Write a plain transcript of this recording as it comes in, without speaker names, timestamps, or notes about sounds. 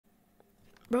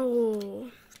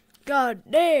Bro. God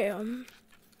damn.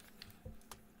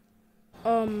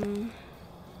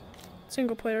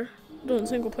 Single player. Doing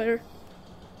single player.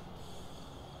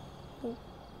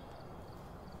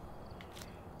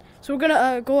 So we're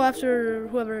gonna go after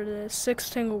whoever it is. 6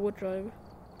 Tanglewood Drive.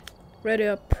 Ready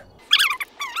up.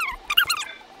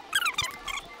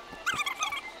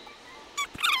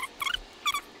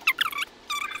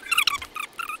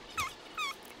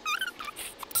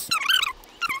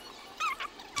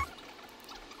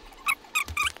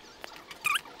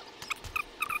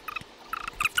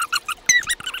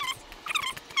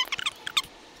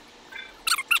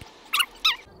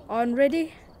 On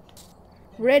ready?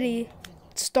 Ready,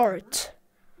 start.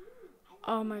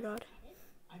 Oh my god.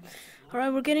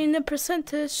 Alright, we're getting the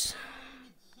percentage.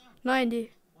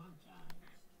 90.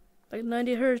 Like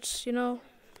 90 hertz, you know?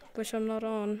 Which I'm not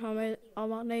on.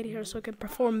 I'm on 80 hertz so I can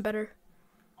perform better.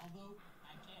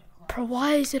 Bro,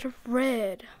 why is it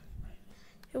red?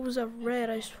 It was a red,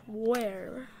 I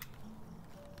swear.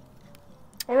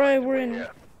 Alright, we're in.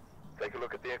 Take a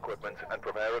look at the equipment and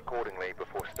prepare accordingly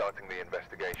before starting the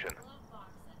investigation.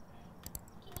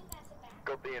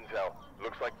 Got the intel.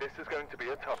 Looks like this is going to be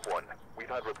a tough one. We've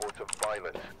had reports of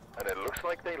violence, and it looks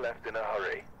like they left in a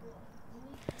hurry.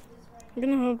 I'm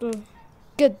gonna have to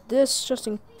get this just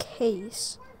in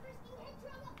case.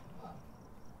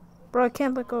 Bro, I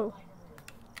can't let go.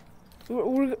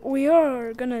 We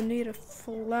are gonna need a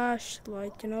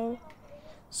flashlight, you know?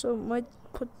 So might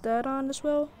put that on as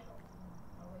well.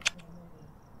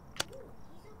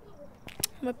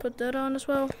 Might put that on as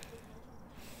well.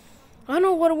 I don't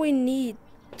know what we need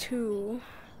to.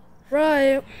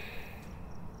 Right.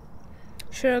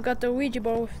 Sure, I got the Ouija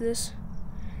board with this.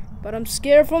 But I'm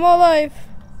scared for my life.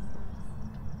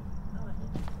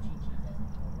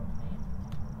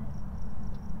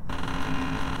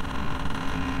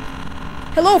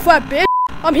 Hello, fat bitch.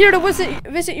 I'm here to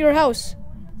visit your house.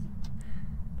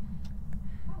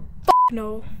 Fuck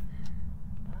no.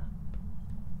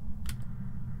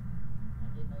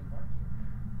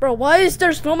 Bro, why is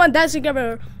there snowman dancing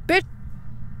everywhere? Bitch!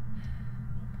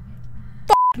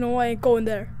 Fuck no, I ain't going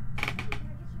there.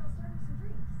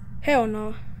 Hell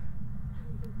no.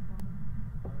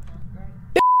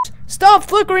 Bitch! Stop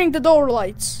flickering the door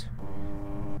lights!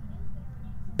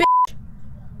 Bitch!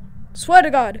 Swear to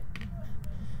God.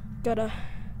 Gotta.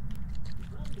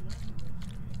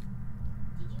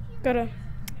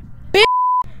 Bitch!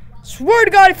 Swear to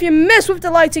God, if you mess with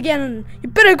the lights again, you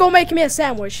better go make me a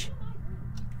sandwich.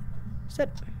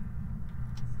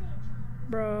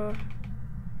 Bro,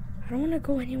 I don't want to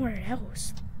go anywhere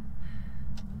else.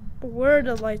 But where are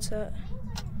the lights at?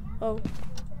 Oh.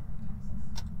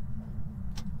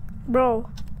 Bro,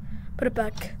 put it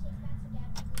back.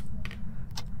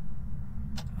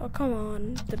 Oh, come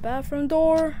on. The bathroom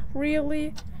door?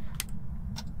 Really?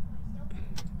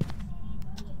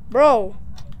 Bro.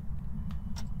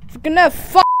 If you're gonna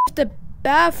fuck with the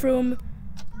bathroom.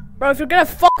 Bro, if you're gonna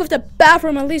fuck with the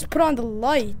bathroom, at least put on the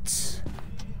lights.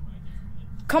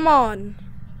 Come on.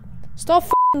 Stop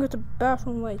fucking with the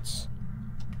bathroom lights.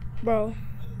 Bro.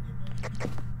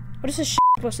 What is this shit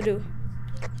supposed to do?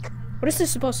 What is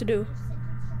this supposed to do?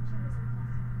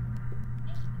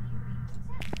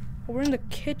 Oh, we're in the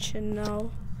kitchen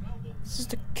now. This is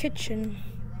the kitchen.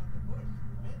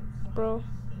 Bro.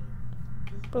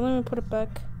 But let me put it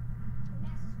back.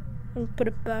 Let me put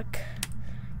it back.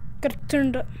 Gotta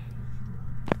turn the...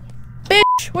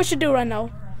 Bitch! What should do right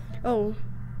now? Oh.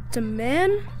 It's a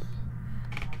man?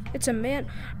 It's a man.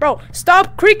 Bro,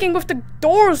 stop creaking with the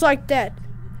doors like that.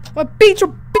 I'll beat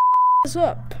your ass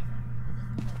up.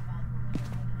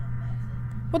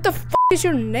 What the fuck is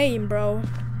your name, bro?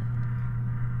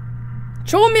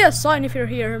 Show me a sign if you're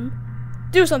here.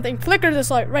 Do something. Flicker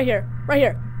this light. Right here. Right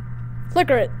here.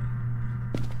 Flicker it.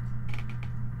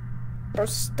 Bro,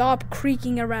 stop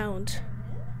creaking around.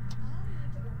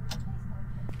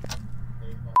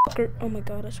 Oh my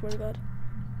god, I swear to God.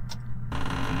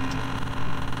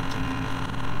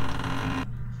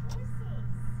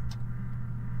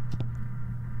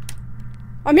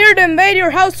 I'm here to invade your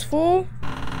house, fool.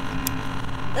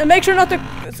 And make sure not to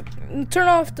turn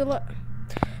off the light.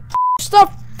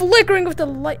 Stop flickering with the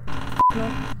light.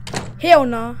 No. Hell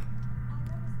no.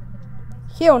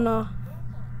 Hell no.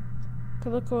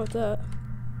 Okay, let's go with that.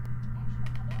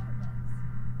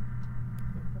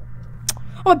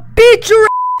 I'm gonna beat your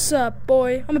ass up,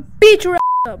 boy. I'm gonna beat your ass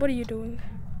up. What are you doing?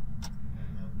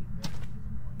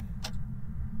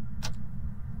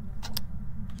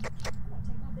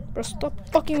 Bro, stop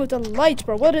fucking with the lights,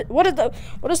 bro. What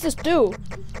does this do?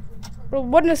 Bro,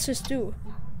 what does this do?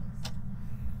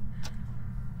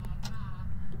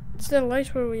 the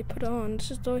light where we put on.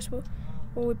 This is the light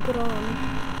what we put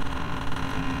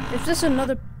on. If this is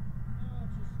another...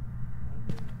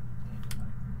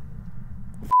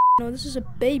 No, this is a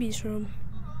baby's room.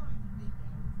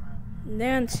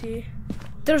 Nancy.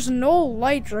 There's no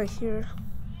light right here.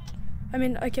 I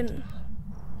mean, I can...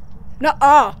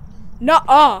 Nuh-uh!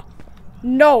 Nuh-uh!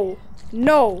 No!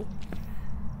 No!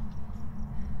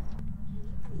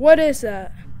 What is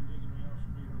that?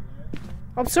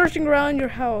 I'm searching around your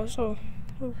house. Oh.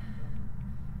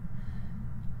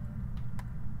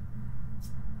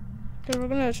 Okay, we're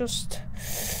gonna just...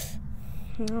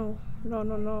 No. I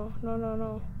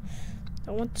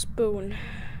want the spoon.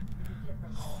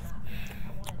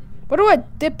 What do I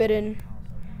dip it in?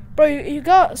 Bro, you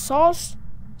got sauce?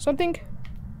 Something?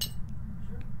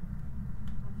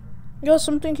 You got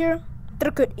something here that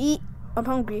I could eat? I'm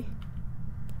hungry.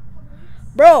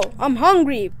 Bro, I'm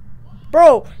hungry.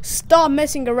 Bro, stop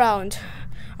messing around.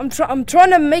 I'm trying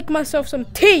to make myself some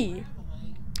tea.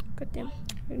 God damn.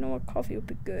 You know what? Coffee would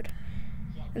be good.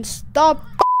 And stop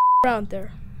around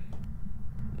there.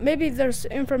 Maybe there's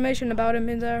information about him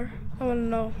in there. I wanna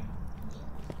know.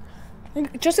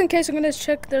 Just in case, I'm gonna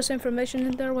check there's information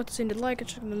in there. What's in the like?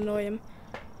 It's gonna annoy him.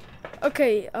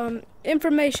 Okay,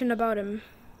 information about him.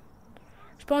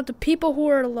 Respond to people who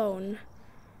are alone.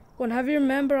 1. Have your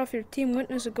member of your team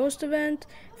witness a ghost event?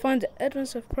 Find the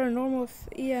evidence of paranormal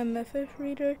EMF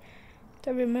reader.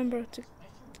 Have your member of the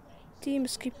team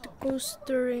escape the ghost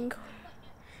during...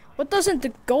 What doesn't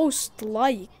the ghost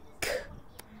like?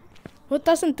 What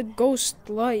doesn't the ghost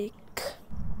like?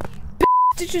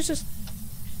 Did you just...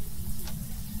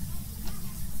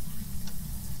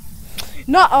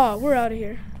 Nuh-uh, we're out of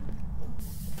here.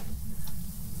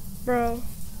 Bro.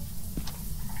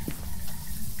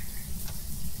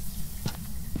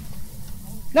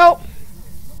 No!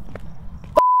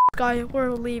 Guy,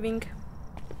 we're leaving.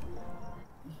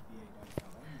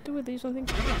 Do we leave something?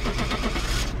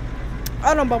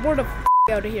 I don't know, but we're the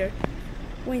out of here.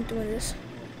 We ain't doing this.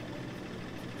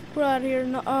 We're out of here.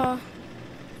 Nuh-uh.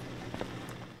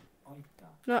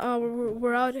 Nuh-uh,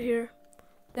 we're out of here.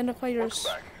 Identifiers. Welcome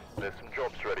back. There's some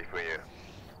jobs ready for you.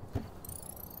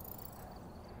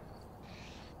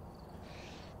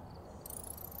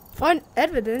 Find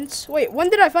evidence? Wait, when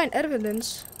did I find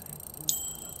evidence?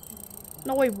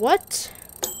 No, wait, what?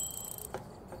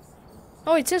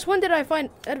 Oh, it says when did I find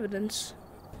evidence?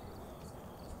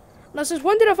 No, it says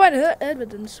when did I find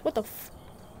evidence? What the f...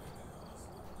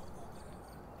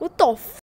 What the f...